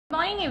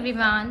Morning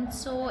everyone.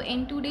 So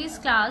in today's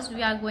class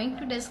we are going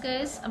to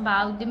discuss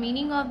about the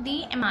meaning of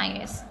the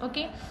MIS.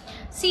 Okay,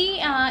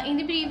 see, in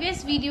the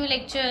previous video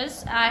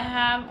lectures I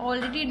have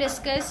already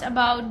discussed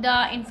about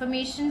the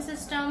information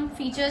system,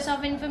 features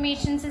of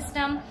information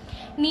system,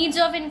 needs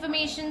of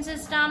information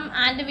system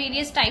and the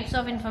various types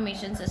of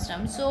information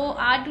system. So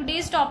our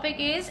today's topic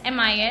is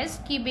MIS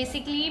कि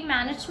basically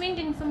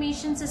management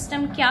information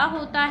system क्या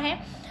होता है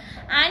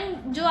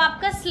and जो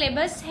आपका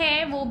syllabus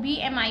है वो भी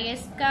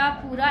MIS का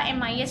पूरा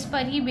MIS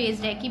पर ही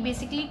बेस्ड है कि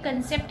बेसिकली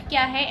कंसेप्ट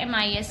क्या है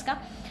MIS का।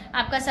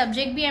 आपका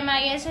सब्जेक्ट भी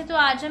MIS है, तो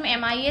आज हम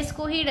MIS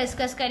को ही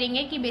डिस्कस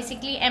करेंगे कि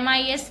बेसिकली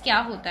MIS क्या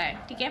होता है।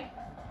 ठीक है,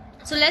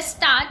 so let's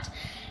start.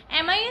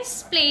 MIS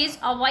plays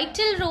a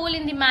vital role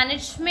in the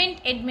management,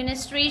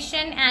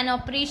 administration and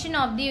operation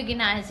of the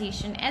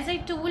organization. As I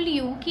told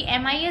you कि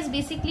MIS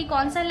basically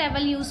कौन सा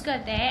लेवल यूज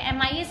करता है,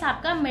 MIS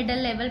आपका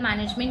मिडिल लेवल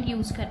मैनेजमेंट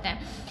यूज करता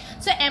है।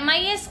 सो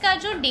MIS का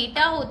जो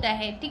डेटा होता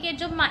है, ठीक है,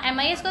 जो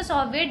MIS का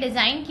सॉफ्टवेयर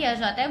डिजाइन किया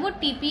जाता है वो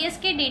TPS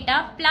के डेटा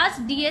प्लस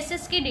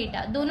DSS के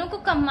डेटा दोनों को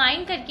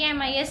कंबाइन करके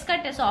MIS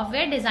का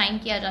सॉफ्टवेयर डिजाइन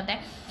किया जाता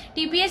है।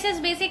 TPS इज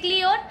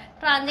बेसिकली और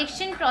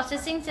ट्रांजेक्शन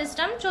प्रोसेसिंग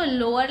सिस्टम जो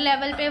लोअर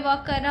लेवल पे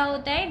वर्क कर रहा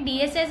होता है।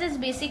 DSS is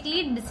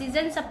basically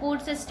decision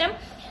support system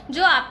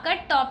जो आपका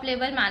टॉप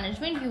लेवल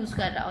मैनेजमेंट यूज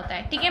कर रहा होता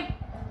है। ठीक है,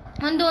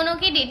 उन दोनों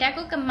के डेटा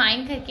को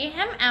कंबाइन करके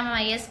हम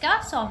MIS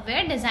का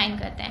सॉफ्टवेयर डिजाइन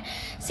करते हैं।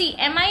 सी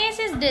MIS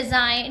is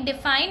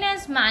defined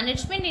age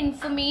management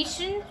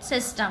information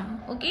system.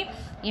 Okay,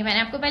 ये मैंने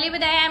आपको पहले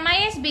बताया।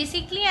 MIS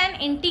basically an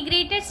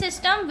integrated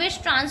system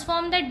which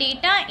transform the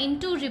data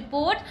into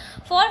report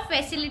for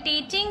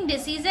facilitating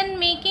decision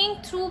making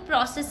through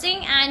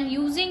processing and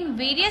using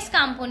various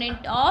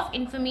component of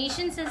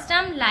information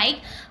system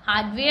like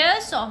hardware,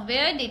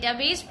 software,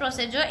 database,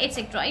 procedure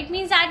etcetera. It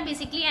means that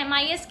basically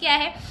MIS क्या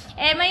है?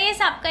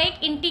 MIS आपका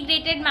एक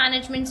integrated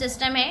management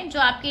system है जो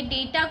आपके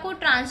data को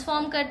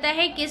transform करता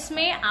है किस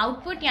में?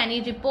 आउटपुट यानी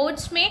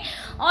रिपोर्ट्स में,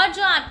 और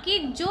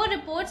जो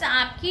रिपोर्ट्स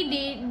आपकी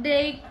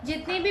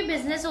जितने भी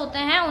बिजनेस होते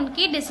हैं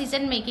उनकी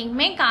डिसीजन मेकिंग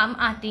में काम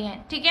आती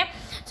हैं। ठीक है,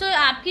 सो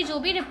आपकी जो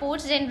भी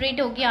रिपोर्ट्स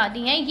जनरेट होके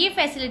आती हैं ये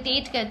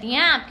फैसिलिटेट करती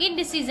हैं आपकी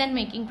डिसीजन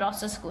मेकिंग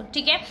प्रोसेस को।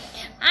 ठीक है,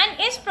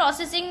 एंड इस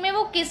प्रोसेसिंग में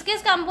वो किस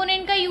किस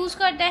कंपोनेंट का यूज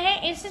करता है?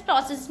 इस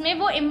प्रोसेस में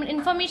वो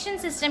इंफॉर्मेशन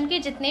सिस्टम के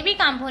जितने भी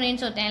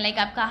कंपोनेंट्स होते हैं लाइक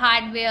आपका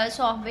हार्डवेयर,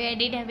 सॉफ्टवेयर,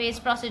 डेटाबेस,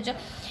 प्रोसीजर,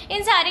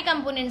 इन सारे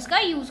कंपोनेंट्स का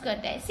यूज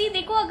करता है। सी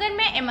देखो, अगर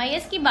मैं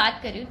MIS की बात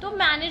करूँ तो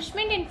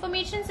management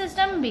information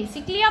system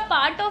basically a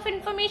part of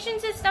information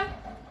system,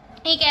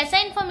 एक ऐसा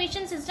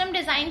इंफॉर्मेशन सिस्टम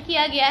डिजाइन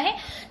किया गया है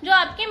जो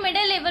आपके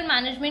मिडिल लेवल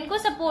मैनेजमेंट को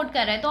सपोर्ट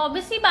कर रहा है। तो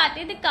ऑब्वियसली बात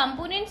है the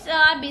components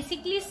are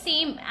basically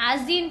same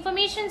as the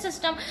information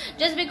system,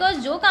 just because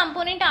जो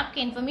कंपोनेंट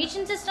आपके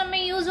इंफॉर्मेशन सिस्टम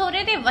में यूज हो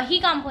रहे थे वही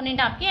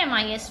कंपोनेंट आपके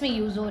MIS में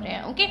यूज हो रहे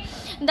हैं। ओके,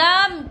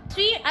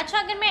 अच्छा,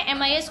 अगर मैं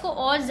MIS को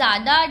और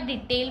ज्यादा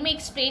डिटेल में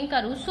एक्सप्लेन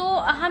करूँ सो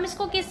हम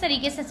इसको किस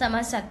तरीके से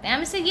समझ सकते हैं?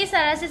 हम इसे ये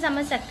तरह से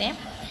समझ सकते हैं,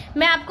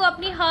 मैं आपको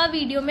अपनी हर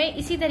वीडियो में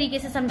इसी तरीके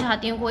से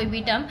समझाती हूँ कोई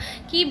भी टर्म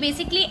कि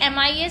बेसिकली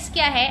MIS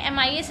क्या है।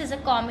 MIS is a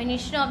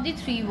combination of the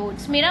 3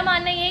 words. मेरा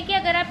मानना यह है कि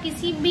अगर आप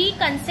किसी भी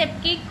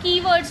कंसेप्ट के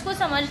कीवर्ड्स को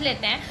समझ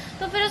लेते हैं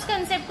तो फिर उस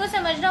कंसेप्ट को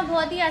समझना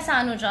बहुत ही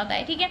आसान हो जाता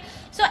है। ठीक है,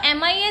 सो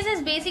MIS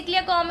is basically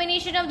a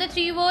combination of the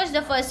 3 words.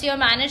 The first your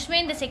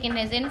management, the second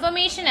is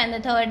information and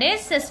the third is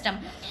system.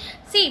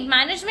 C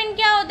management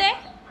क्या होता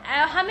है?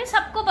 हमें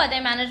सबको पता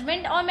है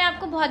मैनेजमेंट, और मैं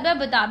आपको बहुत बार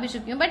बता भी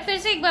चुकी हूँ, बट फिर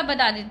से एक बार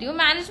बता देती हूँ।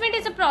 Management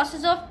is a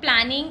process of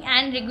planning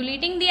and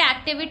regulating the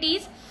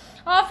activities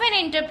of an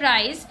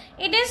enterprise.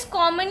 It is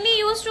commonly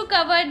used to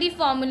cover the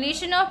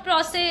formulation of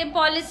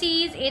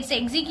policies, its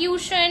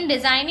execution,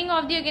 designing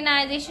of the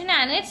organization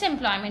and its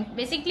employment.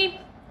 Basically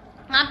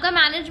आपका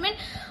management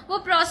वो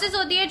process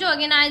होती है जो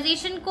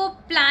organisation को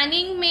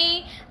planning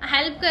में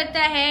help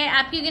करता है।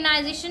 आपकी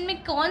ऑर्गेनाइजेशन में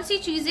कौन सी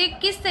चीज़ें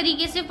किस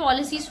तरीके से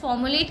पॉलिसीज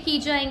फॉर्मुलेट की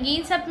जाएंगी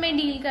इन सब में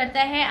डील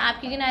करता है।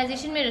 आपकी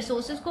ऑर्गेनाइजेशन में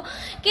रिसोर्सेज को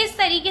किस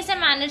तरीके से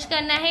मैनेज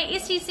करना है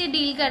इस चीज़ से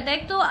डील करता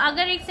है। तो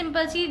अगर एक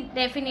सिंपल सी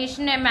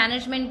डेफिनेशन है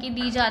मैनेजमेंट की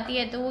दी जाती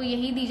है तो वो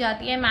यही दी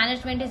जाती है,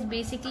 management is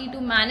basically to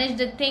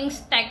manage the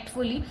things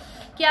tactfully,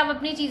 कि आप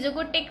अपनी चीज़ों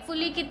को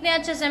टेकफुली कितने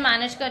अच्छे से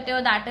मैनेज करते हो,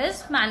 that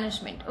is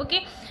management. Okay,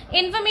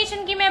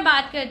 information की मैं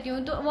बात करती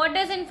हूँ तो what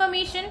is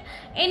information?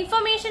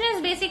 Information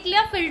is basically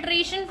a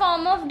filtration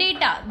form of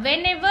data.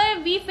 When ever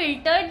we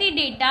filter the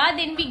data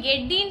then we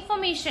get the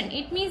information.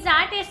 It means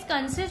that is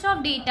consist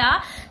of data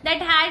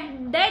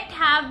that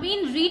have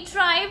been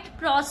रिट्राइव्ड,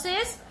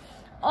 process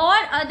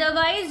और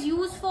otherwise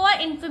use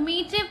for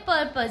informative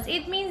purpose.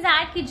 It means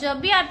that कि जब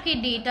भी आपके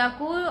data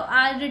को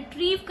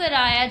retrieve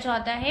कराया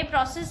जाता है,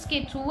 process के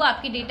थ्रू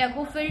आपके डेटा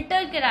को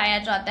फिल्टर कराया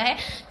जाता है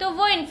तो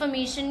वो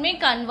इंफॉर्मेशन में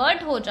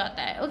कन्वर्ट हो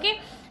जाता है। ओके,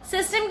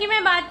 सिस्टम की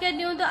मैं बात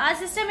करती हूँ तो a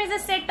system is a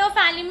set of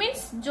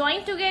elements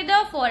join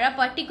together for a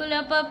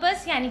particular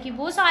purpose, यानी कि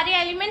वो सारे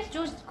एलिमेंट्स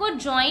जो उसको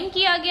ज्वाइन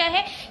किया गया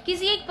है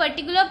किसी एक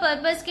पर्टिकुलर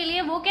पर्पस के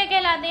लिए, वो क्या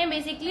कहलाते हैं,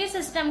 बेसिकली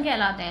सिस्टम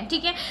कहलाते हैं।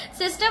 ठीक है,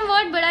 सिस्टम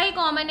वर्ड बड़ा ही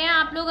कॉमन है,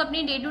 आप लोग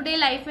अपनी डे टू डे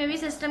लाइफ में भी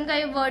सिस्टम का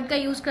वर्ड का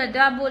यूज करते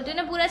हो। आप बोलते हो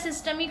ना पूरा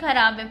सिस्टम ही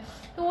खराब है,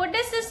 तो व्हाट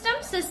इज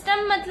सिस्टम?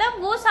 सिस्टम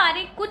मतलब वो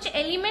सारे कुछ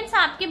एलिमेंट्स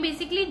आपके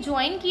बेसिकली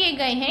ज्वाइन किए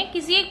गए हैं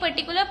किसी एक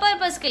पर्टिकुलर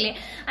पर्पस के लिए,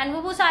 एंड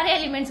वो सारे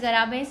एलिमेंट्स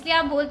खराब है, इसलिए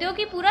आप बोलते हो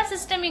कि पूरा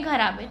सिस्टम ही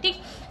खराब है। ठीक,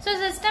 सो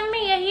सिस्टम में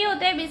यही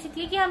होता है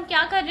बेसिकली कि हम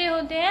क्या कर रहे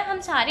होते हैं, हम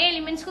सारे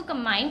एलिमेंट्स को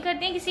कंबाइन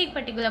करते हैं किसी एक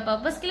पर्टिकुलर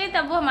पर्पस के लिए,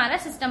 तब वो हमारा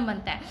सिस्टम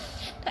बनता है।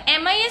 तो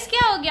MIS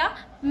क्या हो गया?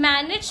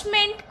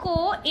 मैनेजमेंट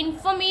को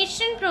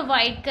इंफॉर्मेशन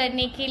प्रोवाइड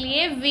करने के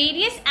लिए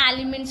वेरियस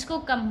एलिमेंट्स को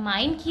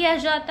कंबाइन किया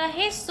जाता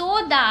है सो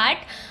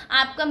दैट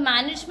आपका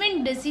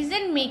मैनेजमेंट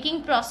डिसीजन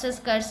मेकिंग प्रोसेस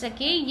कर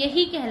सके,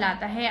 यही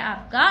कहलाता है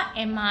आपका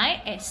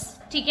MIS।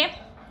 ठीक है,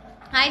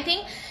 आई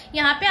थिंक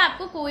यहाँ पे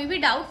आपको कोई भी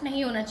डाउट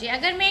नहीं होना चाहिए।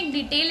 अगर मैं एक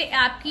डिटेल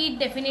आपकी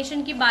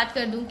डेफिनेशन की बात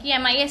कर दूं कि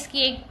MIS की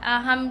एक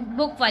हम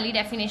बुक वाली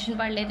डेफिनेशन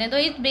पढ़ लेते हैं, तो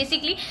it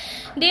basically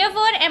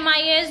therefore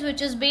MIS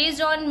which is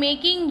based on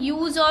making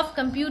use of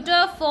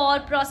computer for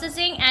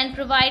processing and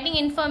providing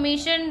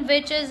information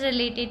which is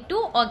related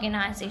to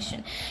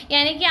organisation,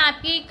 यानी कि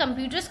आपके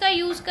कंप्यूटर्स का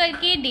यूज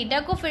करके डेटा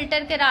को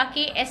फिल्टर करा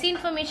के ऐसी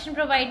इंफॉर्मेशन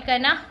प्रोवाइड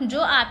करना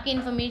जो आपकी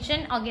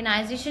इंफॉर्मेशन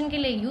ऑर्गेनाइजेशन के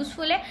लिए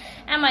यूजफुल है,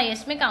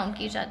 MIS में काउंट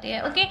की जाती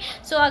है। ओके,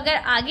 सो अगर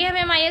आगे हम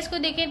MIS को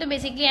देखें तो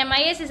basically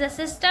MIS is a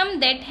system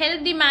that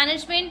help the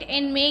management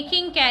in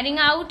making, carrying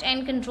out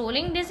and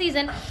controlling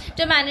decision,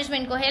 जो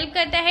मैनेजमेंट को हेल्प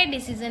करता है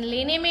डिसीजन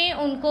लेने में,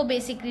 उनको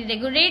बेसिकली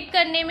रेगुलेट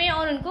करने में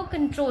और उनको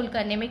कंट्रोल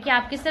करने में कि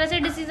आप किस तरह से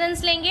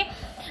डिसीजंस लेंगे,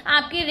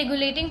 आपकी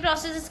रेगुलेटिंग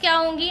प्रोसेस क्या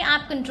होंगी,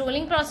 आप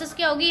कंट्रोलिंग प्रोसेस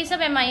क्या होगी, ये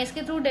सब MIS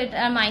के थ्रू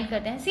डिटरमाइन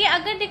करते हैं। सी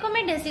अगर देखो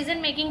मैं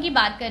डिसीजन मेकिंग की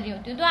बात कर रही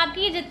होती हूँ तो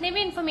आपकी जितने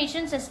भी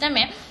इंफॉर्मेशन सिस्टम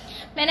है,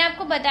 मैंने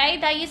आपको बताया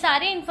था ये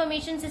सारे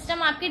इंफॉर्मेशन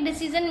सिस्टम आपके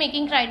डिसीजन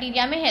मेकिंग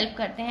क्राइटेरिया में हेल्प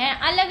करते हैं।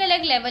 अलग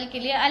अलग लेवल के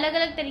लिए अलग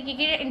अलग तरीके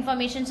के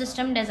इंफॉर्मेशन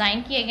सिस्टम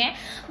डिजाइन किए गए हैं,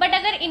 बट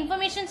अगर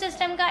इंफॉर्मेशन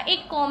सिस्टम का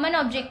एक कॉमन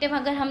ऑब्जेक्टिव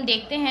अगर हम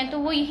देखते हैं तो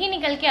वो यही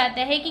निकल के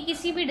आता है कि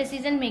किसी भी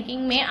डिसीजन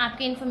मेकिंग में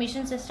आपके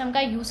इंफॉर्मेशन सिस्टम का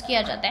यूज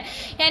किया जाता है,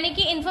 यानी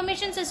कि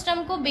इंफॉर्मेशन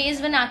सिस्टम को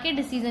बेस बना के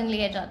डिसीजन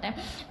लिया जाता है।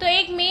 तो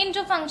एक मेन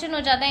जो फंक्शन हो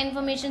जाता है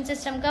इंफॉर्मेशन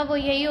सिस्टम का वो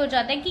यही हो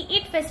जाता है कि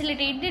it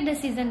facilitate the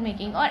decision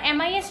making. और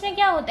MIS में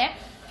क्या होता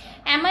है,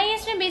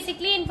 MIS में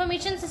बेसिकली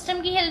इंफॉर्मेशन सिस्टम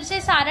की हेल्प से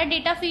सारा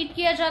डेटा फीड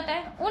किया जाता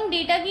है, उन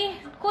डेटा की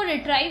को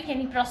रिट्राइव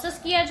यानी प्रोसेस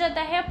किया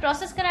जाता है,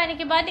 प्रोसेस कराने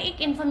के बाद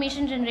एक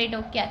इंफॉर्मेशन जनरेट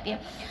होकर आती है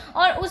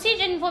और उसी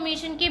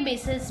इंफॉर्मेशन के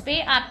बेसिस पे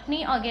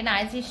अपनी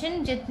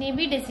ऑर्गेनाइजेशन जितनी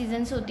भी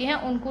डिसीजंस होती हैं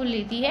उनको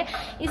लेती है,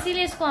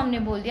 इसीलिए इसको हमने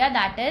बोल दिया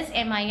दैट इज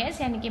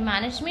MIS, यानी कि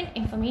मैनेजमेंट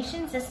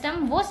इंफॉर्मेशन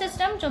सिस्टम। वो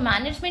सिस्टम जो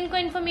मैनेजमेंट को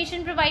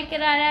इंफॉर्मेशन प्रोवाइड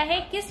करा रहा है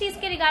किस चीज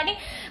के रिगार्डिंग,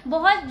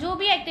 बहुत जो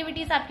भी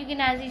एक्टिविटीज आपकी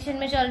ऑर्गेनाइजेशन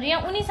में चल रही है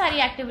उन्हीं सारी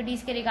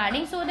एक्टिविटीज के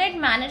रिगार्डिंग, सो दैट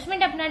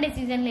मैनेजमेंट अपना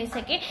डिसीजन ले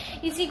सके,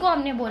 इसी को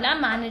हमने बोला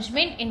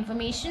management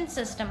information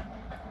system.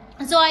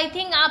 So I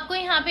think आपको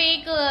यहाँ पे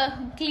एक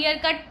क्लियर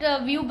कट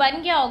व्यू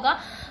बन गया होगा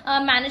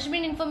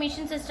मैनेजमेंट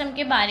इंफॉर्मेशन सिस्टम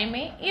के बारे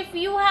में। If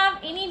you have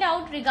any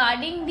doubt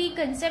regarding the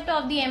concept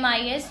of the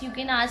MIS, you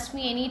can ask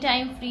me any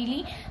time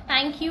freely.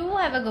 Thank you,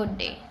 have a good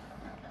day.